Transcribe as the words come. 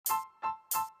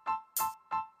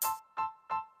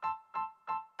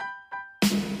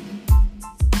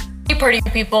party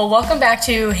people, welcome back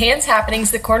to Hands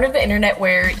Happenings, the corner of the internet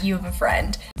where you have a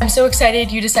friend. I'm so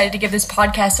excited you decided to give this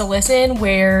podcast a listen,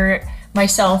 where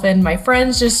myself and my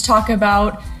friends just talk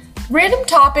about random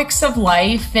topics of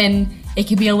life, and it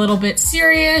can be a little bit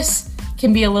serious,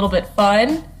 can be a little bit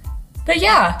fun. But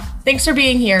yeah, thanks for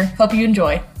being here. Hope you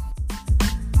enjoy.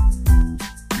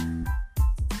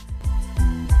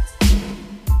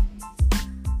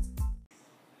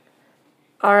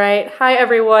 All right. Hi,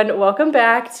 everyone. Welcome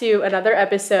back to another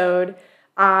episode.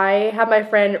 I have my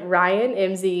friend Ryan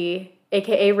Imse,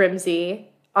 aka Rimsey,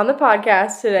 on the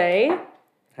podcast today.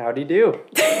 Howdy do.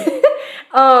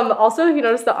 Also, if you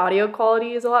notice the audio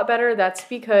quality is a lot better, that's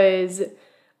because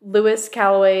Lewis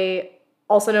Calloway,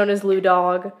 also known as Lou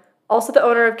Dog, also the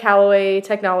owner of Calloway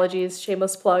Technologies,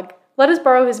 shameless plug, let us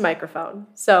borrow his microphone.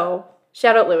 So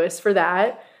shout out Lewis for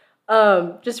that.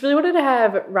 Just really wanted to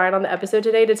have Ryan on the episode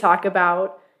today to talk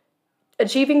about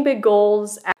achieving big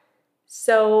goals.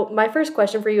 So my first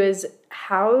question for you is,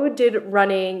 how did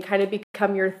running kind of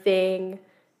become your thing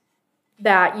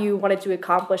that you wanted to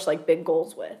accomplish like big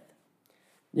goals with?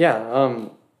 Yeah,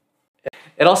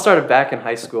 it all started back in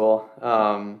high school.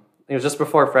 It was just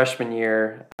before freshman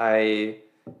year. I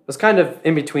was kind of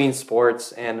in between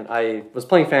sports, and I was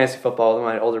playing fantasy football with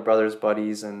my older brother's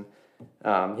buddies, and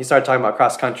he started talking about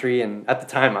cross country, and at the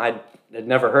time I had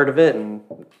never heard of it, and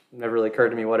it never really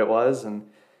occurred to me what it was. And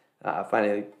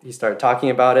finally he started talking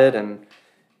about it, and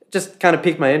it just kind of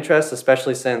piqued my interest,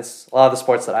 especially since a lot of the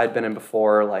sports that I'd been in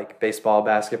before, like baseball,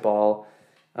 basketball,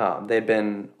 they'd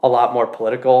been a lot more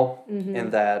political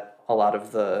in that a lot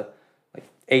of the like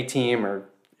A team or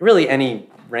really any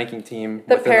ranking team,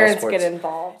 the parents get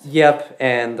involved. Yep,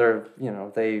 and they're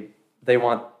they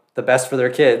want the best for their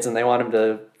kids, and they want them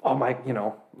to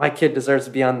my kid deserves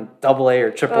to be on AA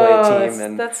or AAA team,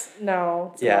 and that's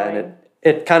yeah, annoying. And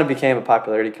it kind of became a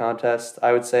popularity contest,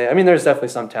 I would say. I mean, there's definitely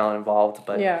some talent involved,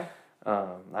 but yeah,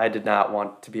 I did not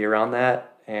want to be around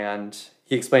that, and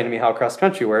he explained to me how cross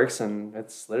country works, and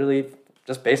it's literally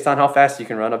just based on how fast you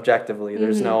can run objectively.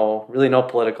 There's no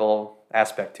political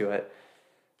aspect to it.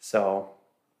 So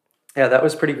yeah, that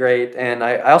was pretty great, and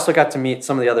I also got to meet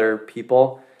some of the other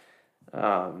people.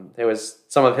 It was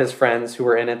some of his friends who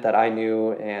were in it that I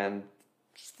knew, and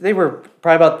they were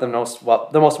probably about the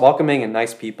most welcoming and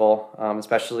nice people,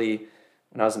 especially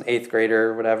when I was an 8th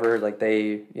grader or whatever. Like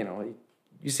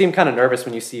you seem kind of nervous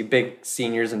when you see big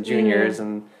seniors and juniors,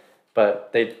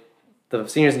 but the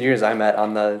seniors and juniors I met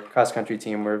on the cross country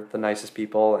team were the nicest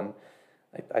people, and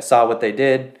I saw what they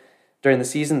did during the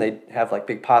season. They have like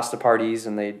big pasta parties,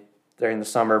 and during the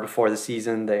summer before the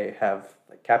season they have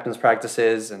like captain's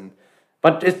practices,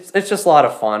 but it's just a lot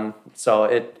of fun. So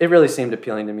it really seemed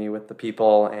appealing to me with the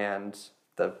people and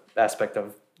the aspect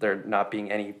of there not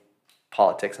being any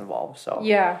politics involved. So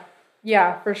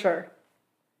yeah, for sure.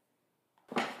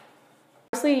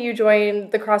 Obviously, you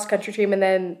joined the cross country team and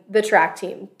then the track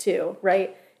team too,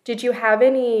 right? Did you have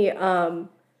any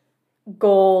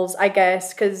goals, I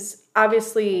guess? Because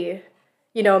obviously,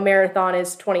 marathon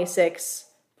is 26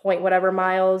 point whatever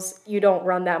miles. You don't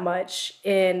run that much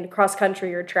in cross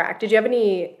country or track. Did you have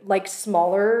any like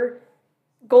smaller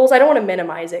goals? I don't want to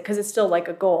minimize it because it's still like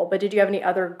a goal, but did you have any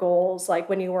other goals like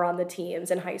when you were on the teams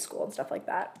in high school and stuff like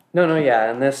that? No, yeah.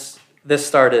 And this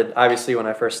started obviously when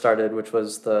I first started, which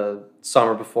was the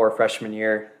summer before freshman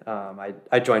year.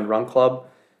 I joined Run Club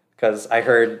because I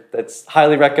heard it's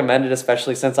highly recommended,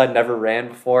 especially since I'd never ran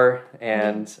before.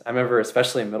 And I remember,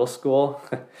 especially in middle school,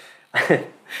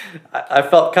 I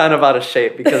felt kind of out of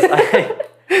shape because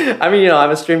I'm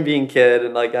a stream being kid,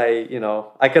 and like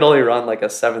I could only run like a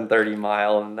 7:30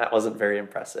 mile, and that wasn't very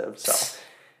impressive. So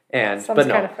sounds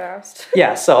kind of fast.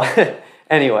 Yeah. So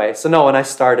anyway,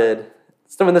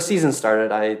 when the season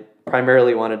started, I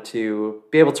primarily wanted to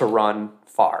be able to run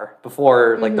far.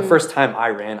 Before like the first time I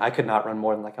ran, I could not run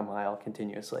more than like a mile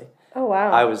continuously. Oh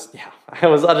wow. I was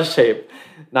out of shape,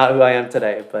 not who I am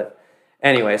today, but.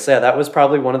 Anyway, so yeah, that was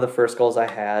probably one of the first goals I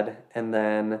had. And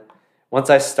then once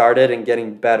I started and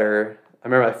getting better, I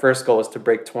remember my first goal was to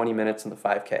break 20 minutes in the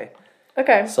 5K.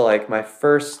 Okay. So like my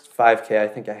first 5K, I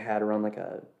think I had around like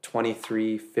a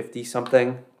 23:50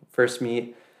 something first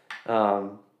meet.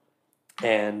 And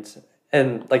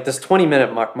like this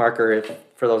 20-minute marker,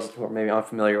 for those who are maybe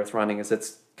unfamiliar with running, is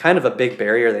it's kind of a big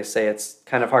barrier. They say it's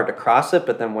kind of hard to cross it,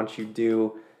 but then once you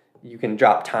do, you can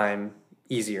drop time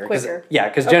easier. Quicker.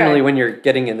 Because generally when you're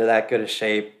getting into that good a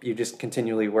shape, you just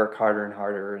continually work harder and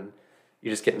harder, and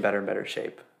you just get in better and better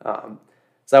shape. So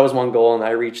that was one goal, and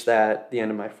I reached that at the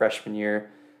end of my freshman year.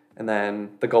 And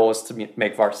then the goal was to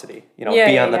make varsity,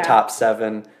 be on the top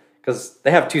 7, because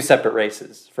they have 2 separate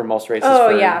races for most races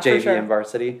for JV and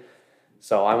varsity.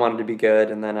 So I wanted to be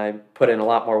good, and then I put in a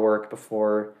lot more work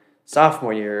before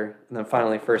sophomore year, and then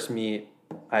finally first meet,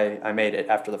 I made it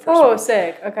after the first one. Oh,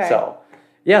 sick. Okay. So,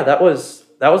 yeah, that was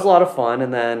a lot of fun,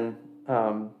 and then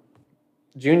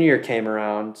junior year came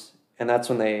around, and that's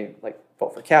when they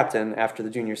vote for captain after the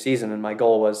junior season, and my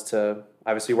goal was to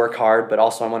obviously work hard, but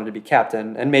also I wanted to be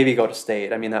captain and maybe go to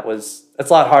state. I mean, it's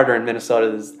a lot harder in Minnesota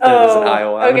than it is in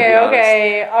Iowa.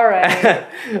 Okay, all right.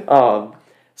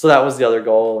 So that was the other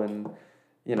goal, and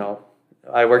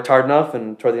I worked hard enough,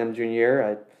 and toward the end of junior year,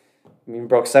 I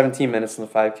broke 17 minutes in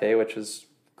the 5K, which was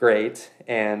great,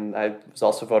 and I was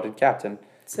also voted captain.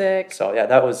 Sick. So yeah,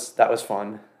 that was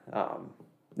fun.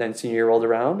 Then senior year rolled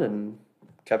around, and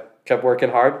kept working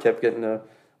hard, kept getting to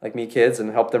meet kids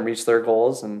and help them reach their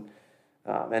goals, and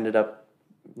ended up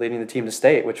leading the team to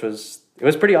state, which was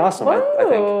pretty awesome. I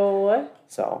think.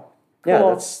 So yeah,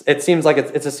 cool. It seems like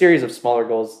it's a series of smaller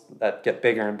goals that get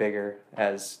bigger and bigger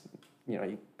as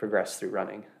you progress through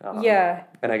running. Yeah.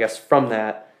 And I guess from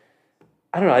that,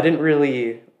 I don't know. I didn't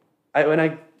really. When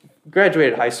I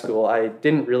graduated high school, I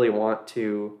didn't really want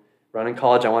to run in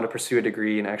college. I wanted to pursue a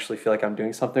degree and actually feel like I'm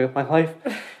doing something with my life.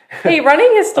 Hey,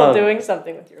 running is still doing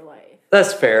something with your life.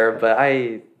 That's fair, but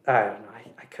I don't know.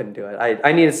 I couldn't do it.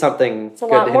 I needed something. It's a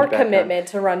lot more commitment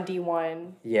to run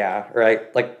D1. Yeah, right.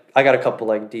 I got a couple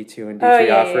D2 and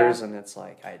D3 offers, and it's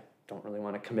I don't really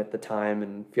want to commit the time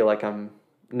and feel like I'm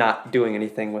not doing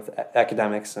anything with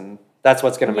academics, and that's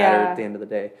what's going to matter at the end of the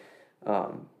day.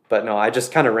 But no, I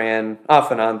just kind of ran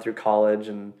off and on through college,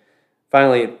 and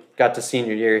finally got to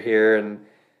senior year here, and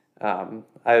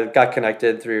I got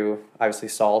connected through obviously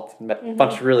SALT, met a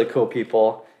bunch of really cool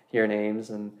people, hear names,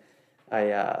 and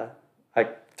I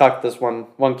talked to this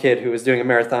one kid who was doing a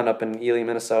marathon up in Ely,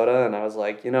 Minnesota, and I was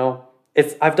like,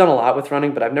 I've done a lot with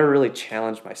running, but I've never really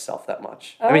challenged myself that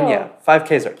much. Oh. I mean, yeah,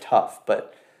 5Ks are tough,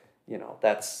 but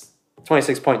that's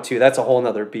 26.2. That's a whole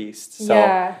nother beast. So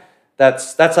yeah.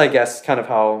 That's I guess kind of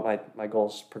how my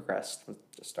goals progressed.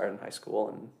 Just started in high school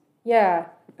and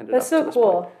that's so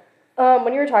cool.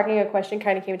 When you were talking, a question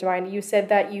kind of came to mind. You said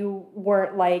that you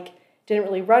weren't didn't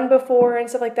really run before and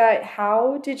stuff like that.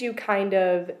 How did you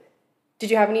did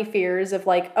you have any fears of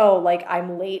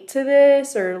I'm late to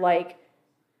this, or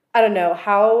I don't know,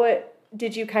 how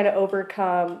did you kind of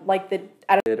overcome the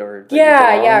or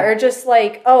or just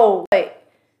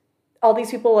all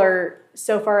these people are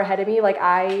so far ahead of me,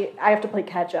 I have to play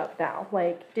catch up now.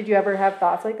 Did you ever have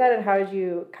thoughts like that, and how did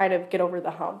you kind of get over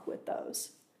the hump with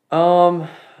those?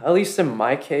 At least in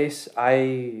my case,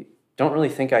 I don't really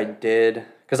think I did,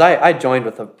 because I joined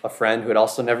with a friend who had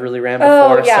also never really ran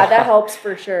before. Oh yeah, so that helps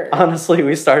for sure. Honestly,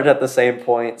 we started at the same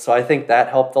point, so I think that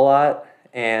helped a lot,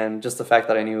 and just the fact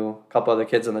that I knew a couple other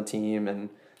kids on the team, and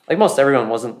most everyone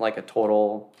wasn't a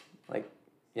total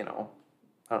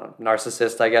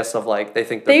narcissist, I guess, of they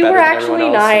think they're better than everyone else. They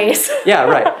were actually nice.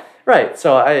 Yeah, right.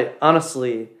 So I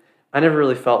never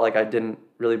really felt like I didn't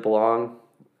really belong,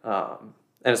 and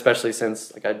especially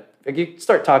since you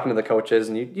start talking to the coaches,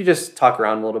 and you just talk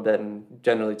around a little bit, and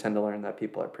generally tend to learn that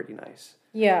people are pretty nice.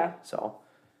 Yeah. So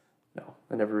no,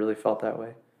 I never really felt that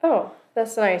way. Oh,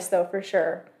 that's nice though, for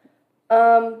sure.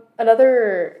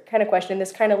 Another kind of question.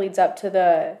 This kind of leads up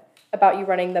to about you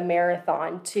running the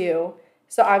marathon too.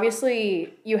 So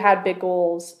obviously you had big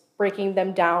goals, breaking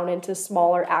them down into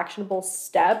smaller actionable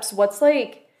steps. What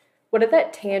did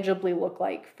that tangibly look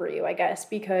like for you, I guess?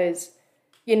 Because,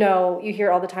 you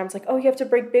hear all the time, it's you have to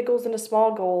break big goals into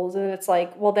small goals. And it's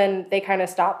well, then they kind of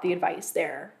stop the advice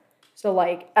there. So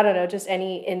I don't know, just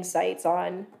any insights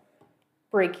on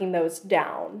breaking those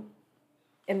down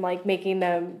and making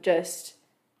them just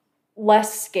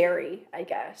less scary, I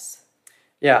guess.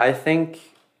 Yeah, I think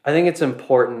it's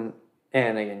important.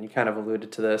 And again, you kind of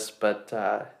alluded to this, but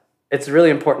it's really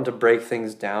important to break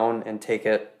things down and take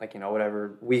it,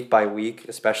 whatever, week by week,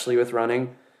 especially with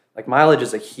running. Mileage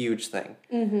is a huge thing.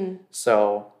 Mm-hmm.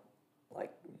 So,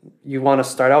 you want to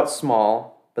start out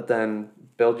small, but then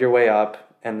build your way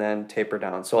up and then taper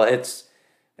down. So it's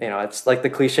like the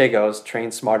cliche goes,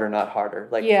 train smarter, not harder.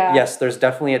 Yes, there's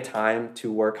definitely a time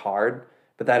to work hard,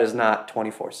 but that is not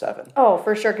 24/7. Oh,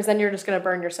 for sure, because then you're just going to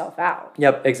burn yourself out.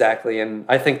 Yep, exactly. And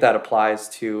I think that applies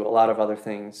to a lot of other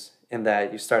things, in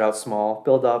that you start out small,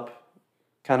 build up,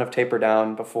 kind of taper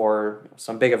down before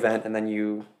some big event, and then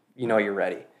you're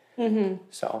ready. Mm-hmm.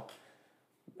 So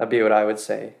that'd be what I would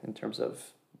say in terms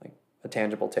of a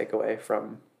tangible takeaway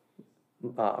from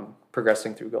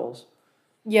progressing through goals.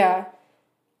 Yeah.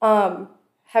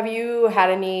 Have you had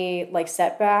any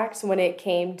setbacks when it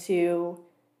came to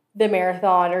the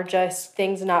marathon or just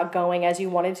things not going as you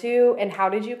wanted to? And how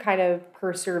did you kind of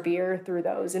persevere through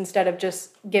those instead of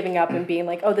just giving up and being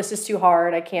like, oh, this is too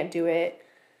hard, I can't do it,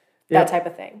 that type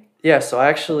of thing? Yeah, so I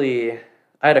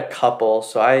had a couple.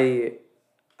 So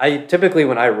I typically,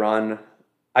 when I run,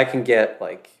 I can get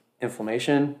like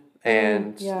inflammation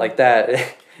and like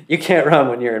that. You can't run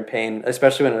when you're in pain,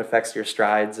 especially when it affects your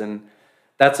strides. And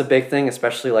that's a big thing,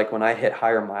 especially like when I hit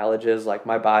higher mileages, like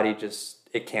my body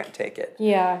it can't take it.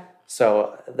 Yeah.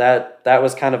 So that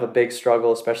was kind of a big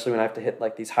struggle, especially when I have to hit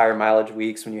like these higher mileage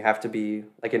weeks when you have to be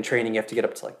like in training, you have to get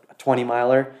up to like a 20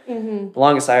 miler. The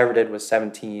longest I ever did was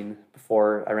 17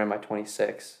 before I ran my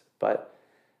 26. But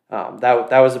that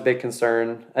was a big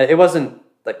concern. It wasn't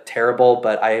like terrible,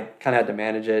 but I kind of had to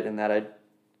manage it in that I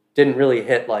didn't really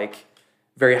hit like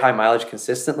very high mileage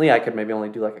consistently. I could maybe only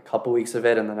do like a couple weeks of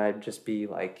it, and then I'd just be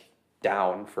like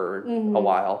down for a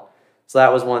while. So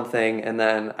that was one thing. And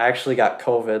then I actually got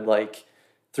COVID like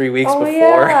 3 weeks before.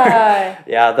 Yeah.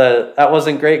 Yeah, that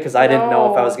wasn't great because I didn't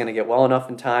know if I was going to get well enough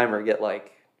in time or get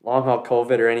like long haul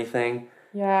COVID or anything.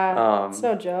 Yeah, it's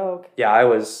no joke. Yeah,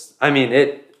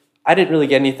 I didn't really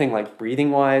get anything like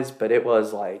breathing wise, but it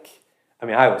was like,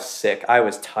 I was sick. I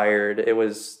was tired. It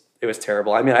was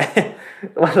terrible.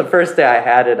 The first day I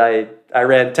had it, I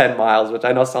ran 10 miles, which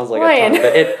I know sounds like a ton,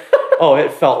 but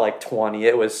it felt like 20.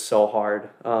 It was so hard.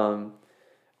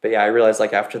 But yeah, I realized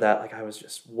like after that, like I was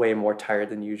just way more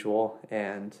tired than usual,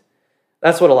 and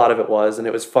that's what a lot of it was. And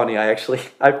it was funny. I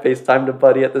FaceTimed a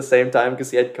buddy at the same time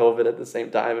because he had COVID at the same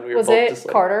time, and we were both just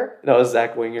like, Carter? No, it was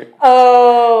Zach Winger.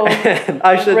 Oh, and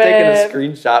I should have taken a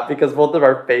screenshot because both of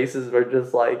our faces were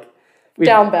just like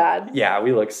down bad. Yeah,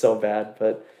 we looked so bad.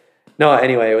 But no,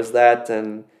 anyway, it was that,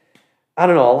 and I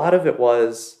don't know. A lot of it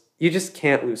was you just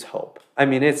can't lose hope.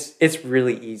 It's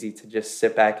really easy to just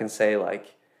sit back and say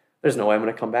like, there's no way I'm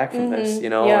going to come back from this, you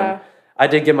know? Yeah. And I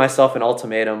did give myself an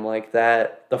ultimatum like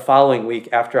that. The following week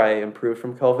after I improved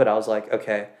from COVID, I was like,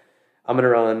 okay, I'm going to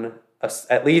run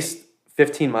at least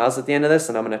 15 miles at the end of this,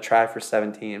 and I'm going to try for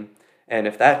 17. And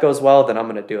if that goes well, then I'm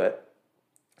going to do it.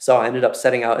 So I ended up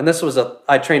setting out, and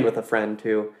I trained with a friend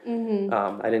too.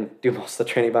 I didn't do most of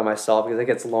the training by myself because it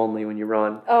gets lonely when you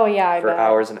run for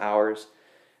hours and hours.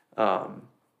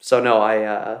 So no,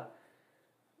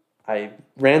 I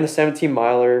ran the 17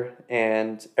 miler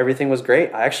and everything was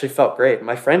great. I actually felt great.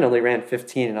 My friend only ran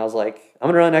 15 and I was like, I'm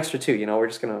going to run an extra 2, we're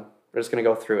just going to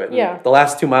go through it. And the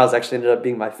last 2 miles actually ended up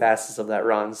being my fastest of that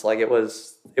run. So like it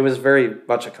was very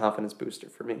much a confidence booster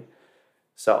for me.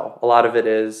 So a lot of it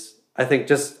is, I think,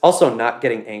 just also not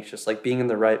getting anxious, like being in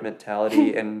the right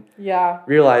mentality and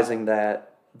realizing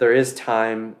that there is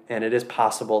time and it is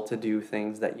possible to do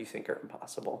things that you think are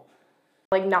impossible.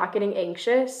 Like not getting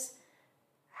anxious.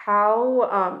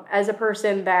 How, as a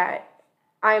person that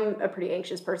I'm a pretty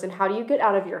anxious person, how do you get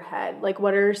out of your head? Like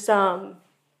what are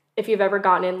if you've ever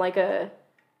gotten in like a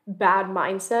bad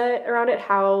mindset around it,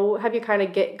 how have you kind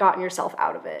of gotten yourself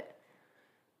out of it?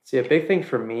 See, a big thing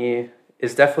for me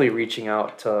is definitely reaching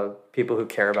out to people who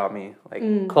care about me,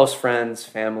 like close friends,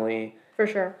 family. For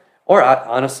sure. Or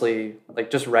honestly,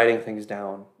 like just writing things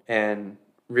down and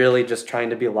really just trying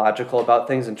to be logical about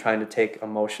things and trying to take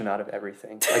emotion out of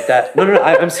everything like that. No,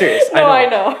 I'm serious. I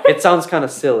know. It sounds kind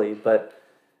of silly, but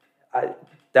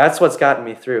that's what's gotten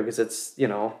me through because it's,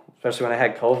 especially when I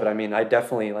had COVID. I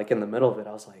definitely, like in the middle of it,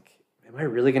 I was like, am I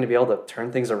really going to be able to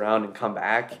turn things around and come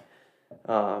back?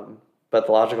 But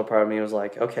the logical part of me was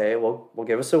like, okay, we'll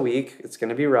give us a week. It's going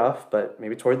to be rough, but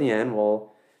maybe toward the end,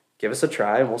 we'll give us a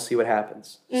try and we'll see what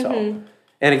happens. So,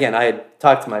 and again, I had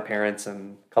talked to my parents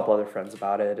and a couple other friends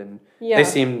about it, and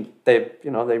they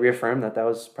reaffirmed that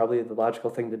was probably the logical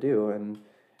thing to do. And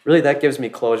really that gives me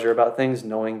closure about things,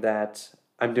 knowing that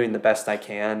I'm doing the best I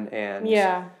can, and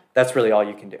that's really all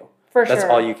you can do. That's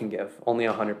all you can give, only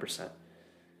 100%.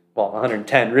 Well,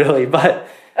 110 really, but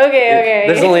okay.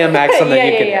 There's only a maximum that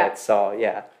you can hit, so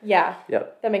yeah. Yeah,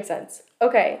 yep. That makes sense.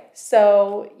 Okay,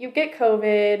 so you get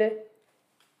COVID,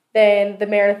 then the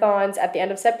marathon's at the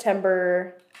end of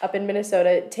September up in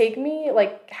Minnesota. Take me,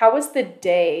 like, how was the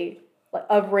day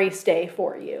of race day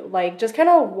for you? Like, just kind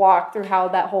of walk through how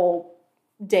that whole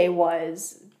day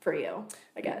was for you,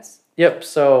 I guess. Yep,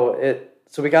 so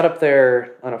we got up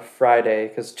there on a Friday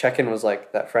because check-in was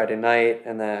like that Friday night,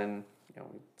 and then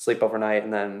sleep overnight,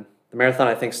 and then the marathon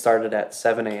I think started at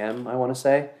 7 a.m. I want to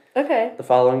say. Okay. The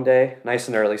following day, nice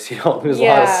and early, so you don't lose a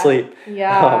lot of sleep.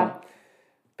 Yeah.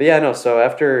 But yeah, no. So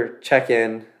after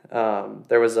check-in,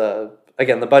 there was the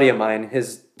buddy of mine,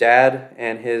 his dad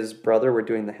and his brother were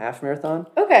doing the half marathon.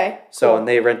 Okay. So cool. And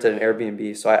they rented an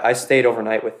Airbnb, so I stayed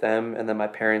overnight with them, and then my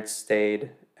parents stayed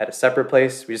at a separate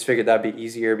place. We just figured that'd be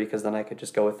easier because then I could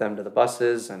just go with them to the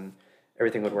buses and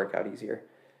everything would work out easier.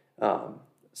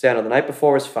 So yeah, no, the night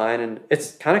before was fine, and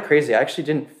it's kind of crazy. I actually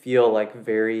didn't feel like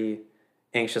very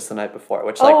anxious the night before,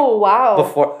 which like wow,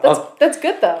 before that's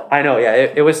good though. I know, yeah,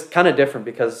 it was kind of different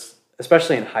because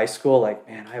especially in high school, like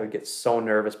man, I would get so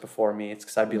nervous before meets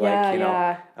because I'd be like, you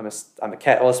know, I'm a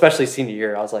cat. Well, especially senior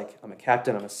year, I was like, I'm a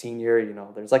captain, I'm a senior. You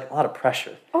know, there's like a lot of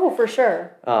pressure. Oh, for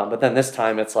sure. But then this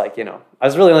time, it's like, you know, I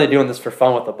was really only doing this for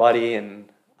fun with a buddy,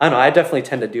 and I don't know, I definitely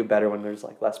tend to do better when there's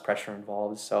like less pressure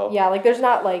involved. So yeah, like there's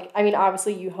not like, I mean,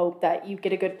 obviously you hope that you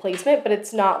get a good placement, but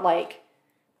it's not like,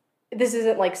 this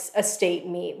isn't like a state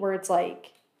meet where it's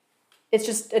like, it's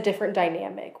just a different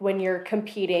dynamic when you're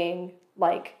competing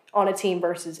like on a team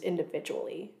versus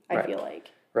individually, I feel like.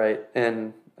 Right.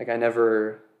 And like I don't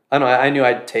know, I knew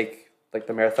I'd take like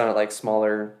the marathon at like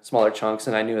smaller chunks,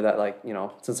 and I knew that like, you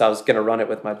know, since I was going to run it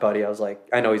with my buddy, I was like,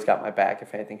 I know he's got my back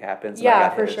if anything happens. And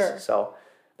yeah, for sure. So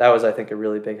that was, I think, a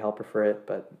really big helper for it.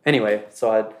 But anyway,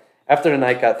 so after the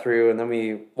night got through, and then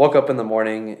we woke up in the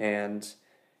morning and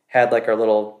had like our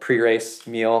little pre-race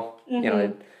meal. You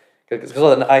know, because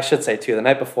I should say too, the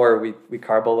night before we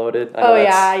carbo loaded.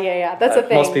 Yeah. That's a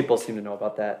thing. Most people seem to know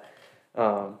about that.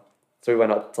 So we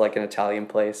went out to like an Italian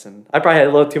place, and I probably had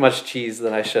a little too much cheese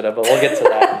than I should have, but we'll get to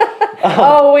that.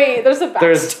 Oh wait, there's a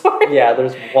backstory.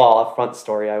 There's a front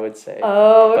story, I would say.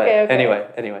 Oh, okay.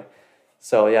 Anyway.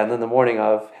 So yeah, and then the morning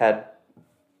of had,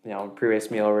 you know,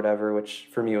 pre-race meal or whatever, which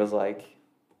for me was like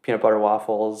peanut butter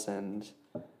waffles and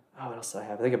what else did I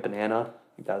have? I think a banana.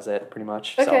 I think that was it pretty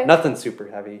much. Okay. So nothing super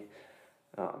heavy.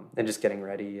 And just getting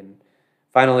ready, and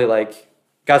finally like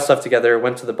got stuff together,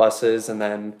 went to the buses, and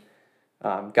then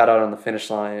got out on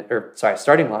the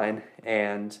starting line,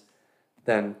 and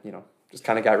then, you know, just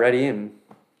kind of got ready, and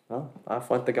well,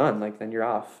 off went the gun. Like then you're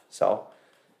off. So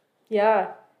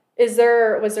yeah. Was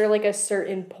there like a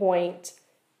certain point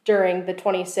during the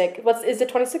 26? Is it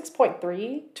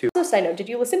 26.3? Also, side note, did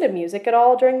you listen to music at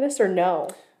all during this or no?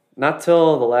 Not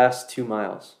till the last 2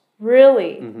 miles.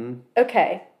 Really? Mm-hmm.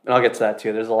 Okay. And I'll get to that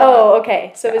too. There's a lot. Oh,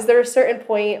 okay. So is there a certain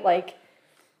point like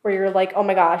where you're like, oh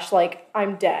my gosh, like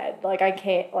I'm dead, like I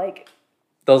can't, like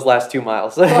those last 2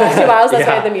 miles. The last 2 miles. That's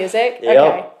why the music. Yep.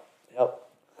 Okay. Yep.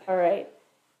 All right.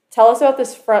 Tell us about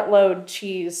this front load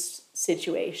cheese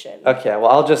situation. Okay, well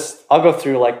I'll go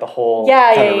through like the whole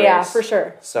race. For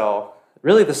sure. So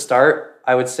really the start,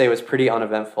 I would say, was pretty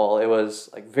uneventful. It was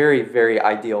like very, very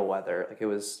ideal weather. Like it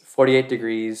was 48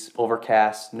 degrees,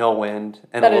 overcast, no wind,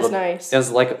 and that is nice. It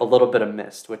was like a little bit of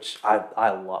mist, which I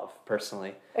love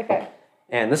personally. Okay.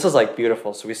 And this is like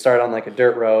beautiful. So we started on like a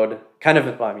dirt road, kind of,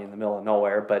 well, I mean, in the middle of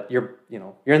nowhere, but you're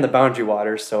in the boundary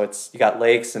waters, so you got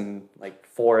lakes and like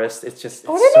forest. It's just,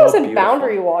 I didn't know it was in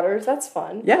boundary waters. That's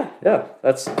fun. Yeah.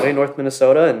 That's way north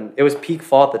Minnesota, and it was peak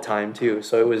fall at the time too.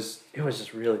 So it was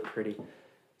just really pretty.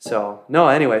 So no,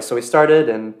 anyway, so we started,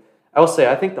 and I will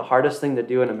say I think the hardest thing to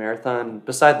do in a marathon,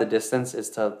 beside the distance, is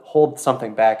to hold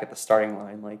something back at the starting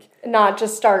line, like not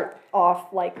just start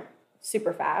off like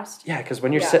super fast. Yeah, because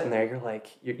when you're sitting there, you're like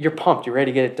you're pumped, you're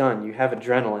ready to get it done, you have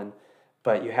adrenaline,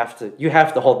 but you have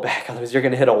to hold back, otherwise you're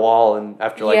gonna hit a wall, and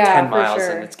after like 10 miles,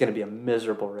 and it's gonna be a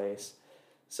miserable race.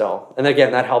 So, and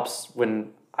again, that helps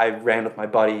when I ran with my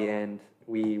buddy and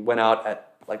we went out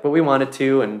at like what we wanted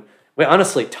to, and we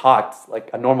honestly talked like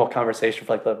a normal conversation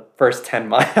for like the first 10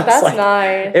 miles. That's like,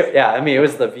 nice. It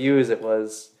was the views, it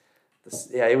was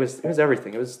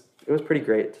everything. It was pretty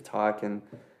great to talk, and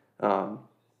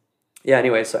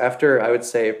anyway, so after, I would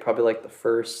say probably like the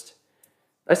first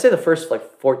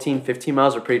like 14, 15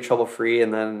 miles were pretty trouble-free,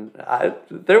 and then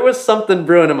there was something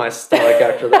brewing in my stomach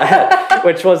after that,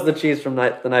 which was the cheese from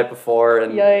the night before.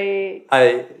 And yikes.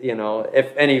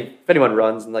 If anyone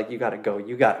runs and like, you gotta go.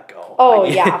 Oh,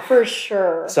 like, yeah, for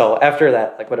sure. So after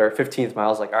that, like whatever, 15th mile, I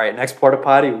was like, all right, next porta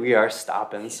potty, we are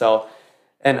stopping. So,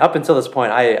 and up until this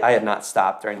point, I had not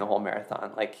stopped during the whole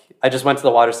marathon. Like, I just went to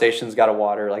the water stations, got a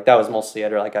water. Like, that was mostly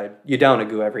it. Or like, you down a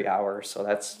goo every hour. So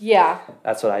that's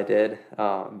what I did.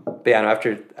 But yeah,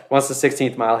 no, once the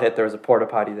 16th mile hit, there was a porta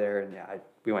potty there, and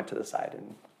we went to the side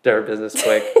and did our business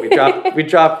quick. We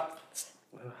dropped.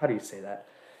 How do you say that?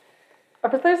 I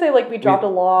was going to say like we dropped a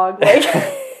log. Like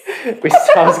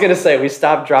I was gonna say we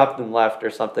stopped, dropped, and left or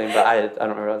something, but I don't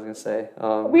remember what I was gonna say.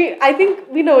 I think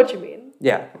we know what you mean.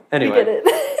 Yeah. Anyway. We get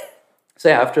it. So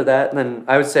yeah, after that, then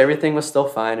I would say everything was still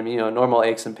fine. I mean, normal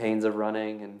aches and pains of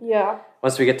running, and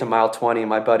once we get to mile 20,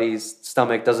 my buddy's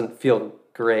stomach doesn't feel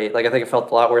great. Like, I think it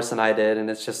felt a lot worse than I did, and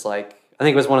it's just like, I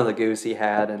think it was one of the goos he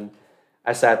had, and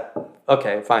I sat,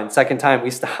 okay, fine. Second time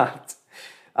we stopped.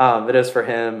 It was for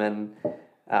him, and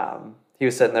he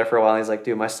was sitting there for a while. And he's like,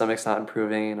 dude, my stomach's not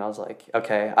improving. And I was like,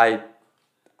 okay,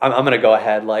 I'm going to go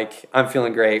ahead. Like, I'm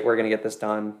feeling great. We're going to get this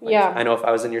done. Like, yeah. I know if I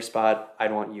was in your spot,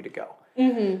 I'd want you to go.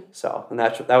 Mm-hmm. So, and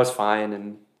that was fine.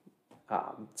 And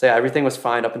so yeah, everything was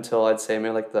fine up until I'd say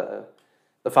maybe like the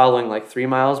following like 3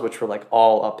 miles, which were like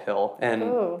all uphill.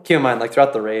 And keep in mind, like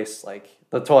throughout the race, like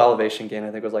the total elevation gain, I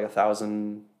think was like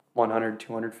 1,100,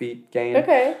 200 feet gain.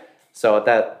 Okay. So at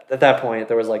that point,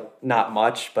 there was like not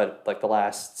much, but like the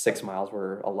last 6 miles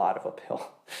were a lot of uphill.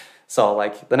 So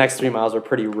like the next 3 miles were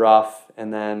pretty rough,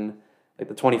 and then like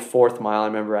the 24th mile, I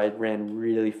remember I ran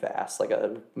really fast, like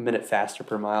a minute faster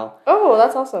per mile. Oh,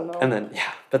 that's awesome though. And then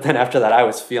but then after that, I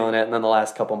was feeling it, and then the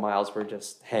last couple miles were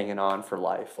just hanging on for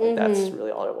life. Like that's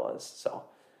really all it was. So,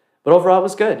 but overall, it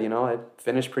was good. You know, I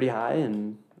finished pretty high,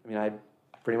 and I mean, I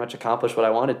pretty much accomplished what I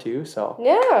wanted to. So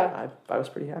yeah, I was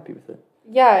pretty happy with it.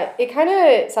 Yeah, it kind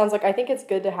of sounds like I think it's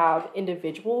good to have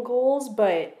individual goals,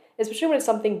 but especially when it's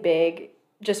something big,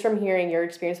 just from hearing your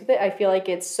experience with it, I feel like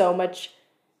it's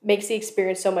makes the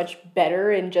experience so much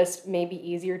better and just maybe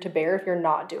easier to bear if you're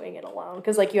not doing it alone.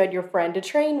 Because like you had your friend to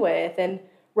train with and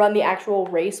run the actual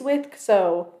race with.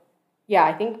 So yeah,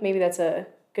 I think maybe that's a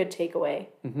good takeaway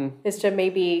is to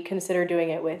maybe consider doing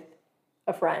it with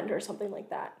a friend or something like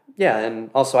that. Yeah,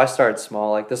 and also I started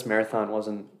small. Like this marathon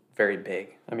wasn't very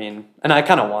big. I mean, and I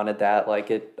kind of wanted that. Like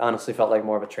it honestly felt like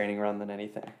more of a training run than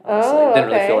anything. Honestly. It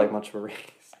didn't really feel like much of a race.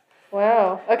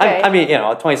 Wow. Okay. I mean, you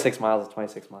know, 26 miles is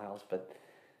 26 miles, but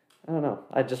I don't know.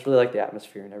 I just really like the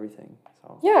atmosphere and everything.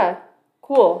 So yeah,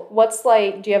 cool. What's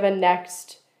like? Do you have a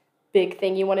next big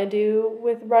thing you want to do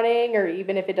with running, or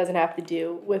even if it doesn't have to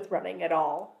do with running at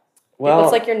all? Well,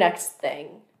 what's like your next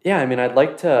thing? Yeah, I mean, I'd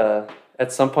like to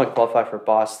at some point qualify for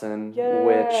Boston,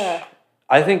 which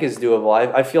I think is doable.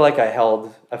 I feel like I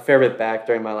held a fair bit back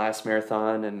during my last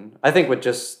marathon, and I think with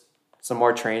just some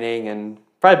more training and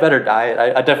probably better diet,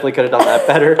 I definitely could have done that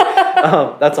better.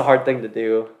 That's a hard thing to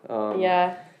do.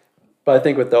 Yeah. But I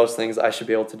think with those things, I should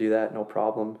be able to do that, no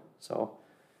problem. So,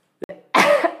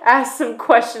 ask some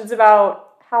questions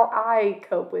about how I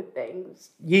cope with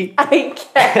things. Yeet. I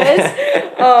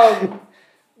guess.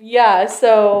 Yeah.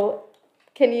 So,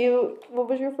 what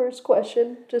was your first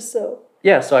question? Just so.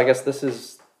 Yeah. So I guess this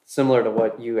is similar to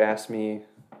what you asked me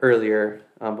earlier.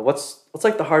 But what's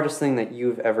like the hardest thing that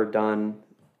you've ever done,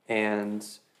 and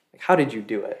how did you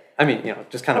do it? I mean, you know,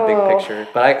 just kind of big picture,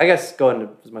 but I guess go into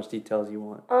as much detail as you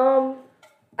want.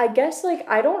 I guess, like,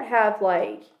 I don't have,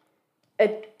 like,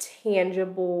 a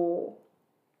tangible,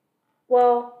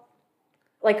 well,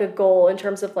 like, a goal in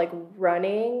terms of, like,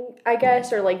 running, I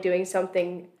guess, or, like, doing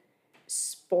something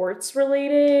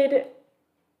sports-related.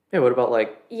 Yeah, what about,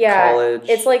 like, college,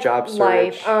 it's like job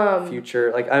search,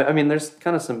 future? Like, I mean, there's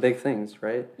kind of some big things,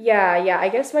 right? Yeah, I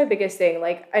guess my biggest thing,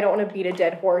 like, I don't want to beat a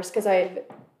dead horse because I've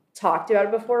talked about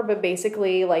it before, but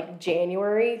basically, like,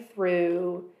 January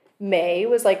through May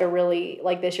was, like,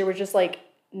 this year was just, like,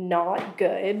 not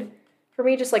good for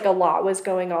me. Just, like, a lot was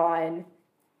going on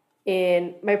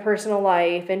in my personal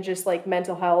life and just, like,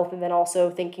 mental health, and then also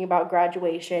thinking about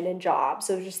graduation and jobs.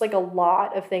 So it was just, like, a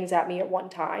lot of things at me at one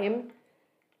time.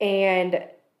 And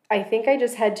I think I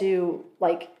just had to,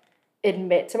 like,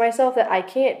 admit to myself that I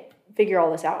can't figure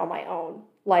all this out on my own.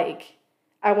 Like,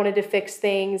 I wanted to fix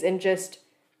things and just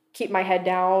keep my head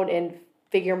down and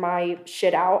figure my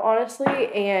shit out,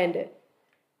 honestly. And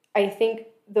I think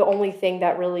the only thing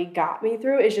that really got me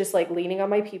through is just, like, leaning on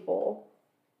my people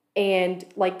and,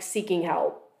 like, seeking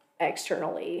help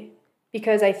externally.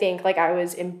 Because I think, like, I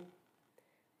was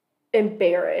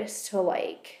embarrassed to,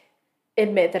 like,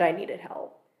 admit that I needed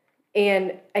help.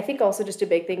 And I think also just a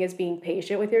big thing is being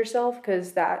patient with yourself,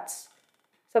 because that's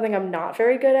something I'm not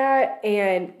very good at.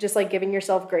 And just, like, giving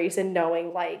yourself grace and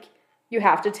knowing, like, you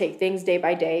have to take things day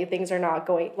by day. Things are not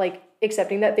going, like,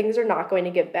 accepting that things are not going to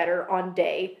get better on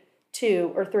day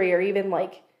 2 or 3 or even,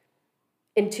 like,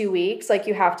 in 2 weeks. Like,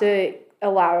 you have to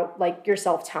allow, like,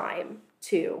 yourself time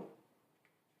to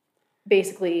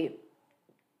basically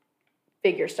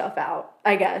figure stuff out,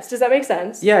 I guess. Does that make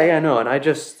sense? Yeah, no. And I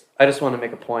just want to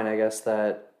make a point, I guess,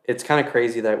 that it's kind of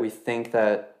crazy that we think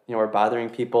that, you know, we're bothering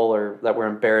people or that we're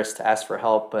embarrassed to ask for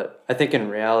help. But I think in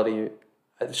reality,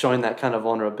 showing that kind of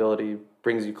vulnerability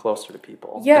brings you closer to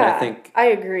people. Yeah, and I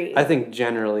agree. I think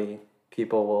generally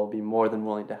people will be more than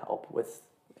willing to help with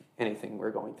anything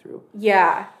we're going through.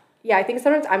 Yeah, I think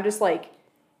sometimes I'm just, like,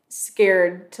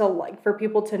 scared to, like, for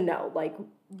people to know, like,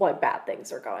 what bad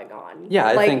things are going on. Yeah,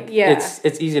 I think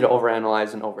it's easy to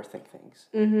overanalyze and overthink things.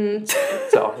 Mm-hmm.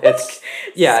 So it's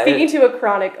speaking to a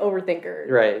chronic overthinker.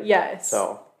 Right. Yes.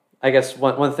 So I guess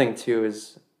one thing too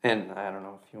is And I don't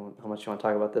know if how much you want to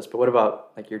talk about this, but what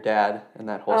about like your dad and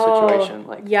that whole situation?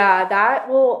 Like, yeah,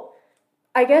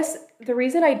 I guess the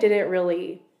reason I didn't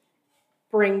really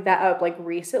bring that up like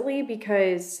recently,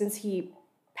 because since he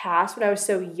passed when I was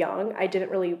so young, I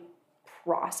didn't really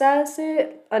process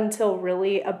it until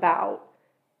really about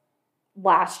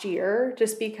last year,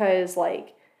 just because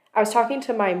like I was talking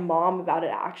to my mom about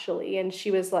it actually, and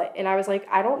she was like, and I was like,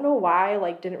 I don't know why I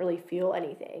like didn't really feel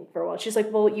anything for a while. She's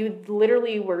like, well, you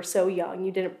literally were so young,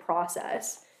 you didn't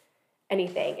process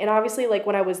anything. And obviously like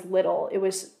when I was little, it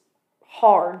was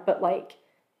hard, but like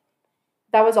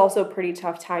that was also a pretty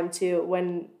tough time too,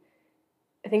 when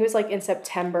I think it was like in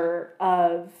September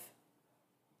of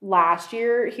last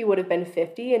year, he would have been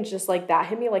 50, and just like that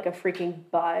hit me like a freaking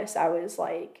bus. I was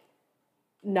like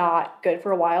not good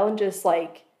for a while, and just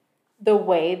like the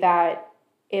way that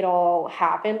it all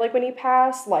happened, like when he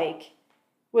passed, like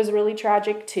was really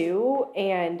tragic too.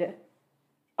 And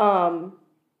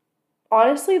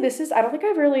honestly, I don't think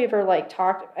I've really ever like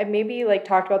I maybe like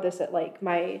talked about this at like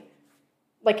my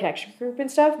like connection group and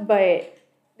stuff, but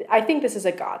I think this is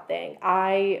a God thing.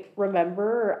 I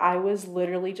remember I was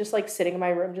literally just like sitting in my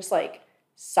room just like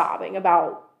sobbing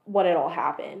about what had all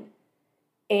happened.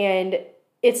 And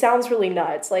it sounds really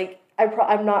nuts. Like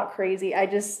I'm not crazy.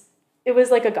 It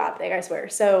was like a God thing, I swear.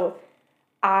 So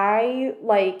I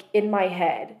like in my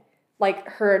head like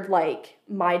heard like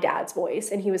my dad's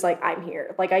voice, and he was like, I'm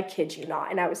here. Like, I kid you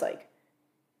not. And I was like,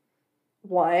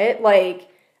 what? Like,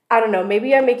 I don't know.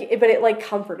 Maybe I'm making it, but it like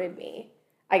comforted me,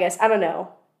 I guess. I don't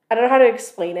know how to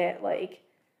explain it. Like,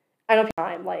 I don't know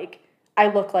if I'm like, I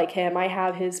look like him. I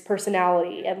have his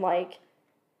personality, and like,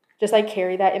 just like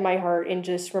carry that in my heart, and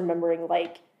just remembering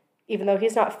like, even though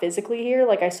he's not physically here,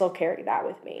 like I still carry that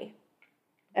with me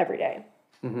every day.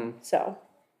 Mm-hmm. So,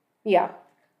 yeah.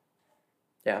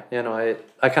 Yeah, no,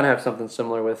 I kind of have something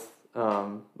similar with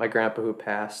my grandpa who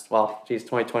passed. Well,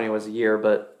 2020 was a year,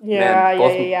 but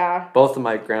both of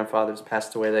my grandfathers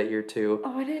passed away that year too.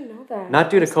 Oh, I didn't know that. Not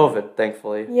due to COVID,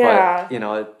 thankfully. Yeah.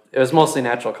 But, it was mostly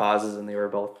natural causes, and they were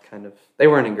both they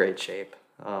weren't in great shape.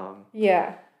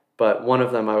 Yeah. But one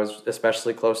of them I was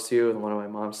especially close to, one on my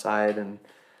mom's side, and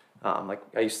like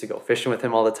I used to go fishing with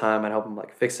him all the time. I'd help him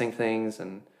like fixing things,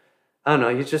 and I don't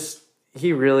know,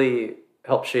 he really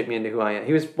helped shape me into who I am.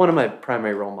 He was one of my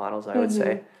primary role models, I would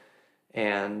say.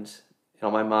 And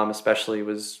my mom especially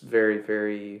was very,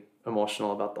 very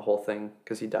emotional about the whole thing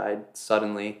because he died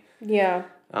suddenly. Yeah.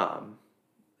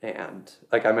 And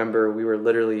like I remember we were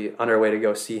literally on our way to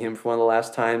go see him for one of the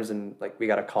last times, and like we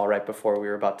got a call right before we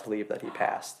were about to leave that he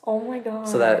passed. Oh my gosh.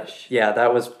 So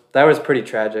that was pretty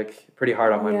tragic, pretty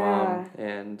hard on my mom.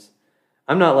 And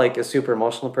I'm not like a super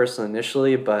emotional person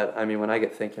initially, but I mean when I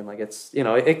get thinking, like it's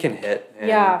it can hit.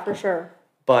 Yeah, for sure.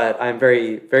 But I'm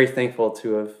very, very thankful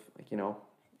to have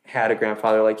had a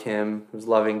grandfather like him who's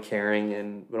loving, caring,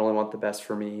 and would only want the best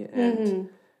for me. And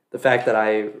the fact that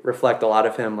I reflect a lot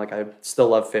of him, like I still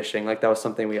love fishing, like that was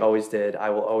something we always did.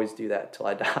 I will always do that till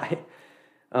I die.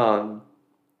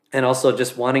 And also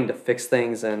just wanting to fix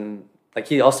things, and like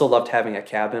he also loved having a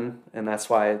cabin, and that's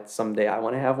why someday I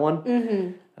want to have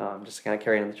one. Just kind of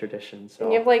carrying on the tradition. So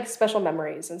and you have like special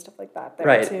memories and stuff like that there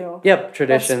right. too. Yep,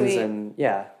 traditions, and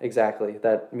yeah, exactly.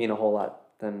 That mean a whole lot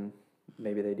than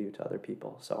maybe they do to other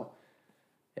people. So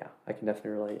yeah, I can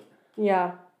definitely relate.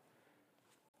 Yeah.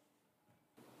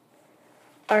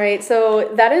 All right,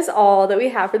 so that is all that we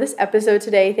have for this episode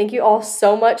today. Thank you all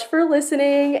so much for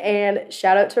listening, and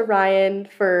shout out to Ryan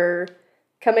for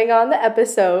coming on the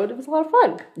episode. It was a lot of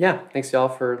fun. Yeah, thanks y'all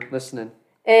for listening.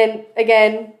 And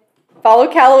again, follow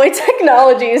Callaway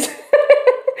Technologies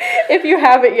if you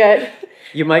haven't yet.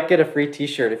 You might get a free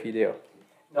t-shirt if you do.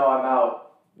 No, I'm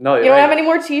out. No, you don't have any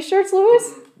more t-shirts,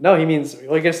 Lewis? No, he means we're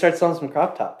going to start selling some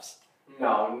crop tops.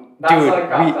 No, not selling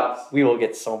crop tops. We will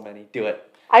get so many. Do it.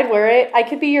 I'd wear it. I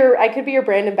could be your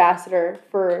brand ambassador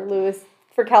for Lewis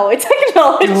for Callaway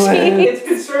Technology. It's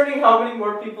concerning how many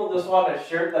more people just want a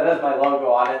shirt that has my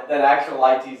logo on it than actual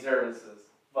IT services.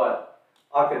 But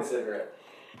I'll consider it.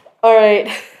 All right.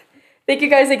 Thank you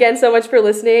guys again so much for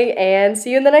listening, and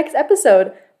see you in the next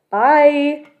episode.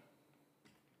 Bye.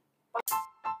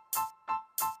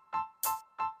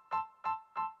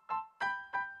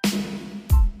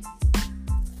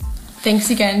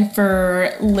 Thanks again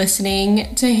for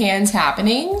listening to Hands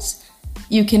Happenings.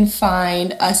 You can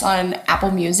find us on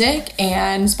Apple Music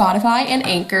and Spotify and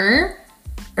Anchor.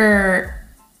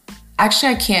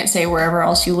 Actually, I can't say wherever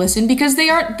else you listen because they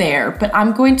aren't there, but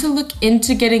I'm going to look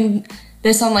into getting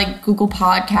this on like Google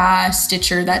Podcasts,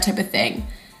 Stitcher, that type of thing.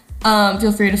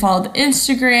 Feel free to follow the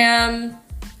Instagram.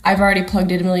 I've already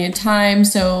plugged it a million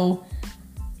times, so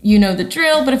you know the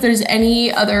drill, but if there's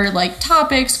any other like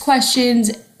topics,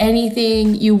 questions,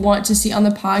 anything you want to see on the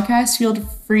podcast, feel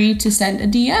free to send a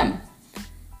DM.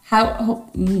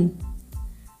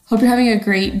 Hope you're having a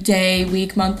great day,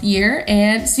 week, month, year,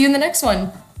 and see you in the next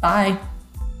one. Bye.